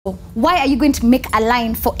Why are you going to make a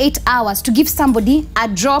line for 8 hours to give somebody a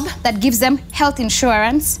job that gives them health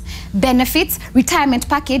insurance, benefits, retirement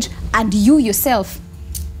package, and you yourself,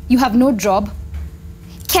 you have no job?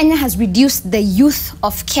 Kenya has reduced the youth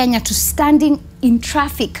of Kenya to standing in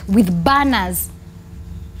traffic with banners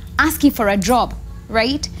asking for a job,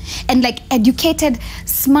 right? And like educated,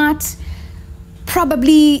 smart,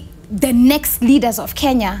 probably the next leaders of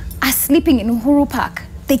Kenya are sleeping in Uhuru Park.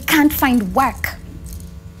 They can't find work.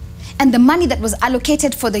 And the money that was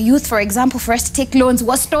allocated for the youth, for example, for us to take loans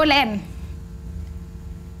was stolen.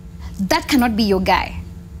 That cannot be your guy.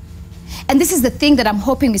 And this is the thing that I'm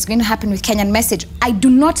hoping is going to happen with Kenyan Message. I do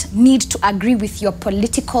not need to agree with your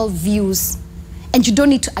political views, and you don't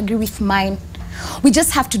need to agree with mine. We just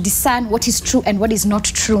have to discern what is true and what is not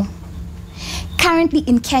true. Currently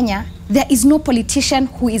in Kenya, there is no politician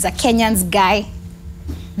who is a Kenyan's guy.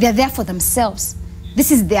 They're there for themselves. This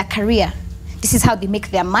is their career. This is how they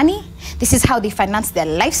make their money. This is how they finance their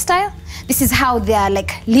lifestyle. This is how they are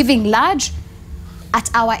like living large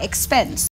at our expense.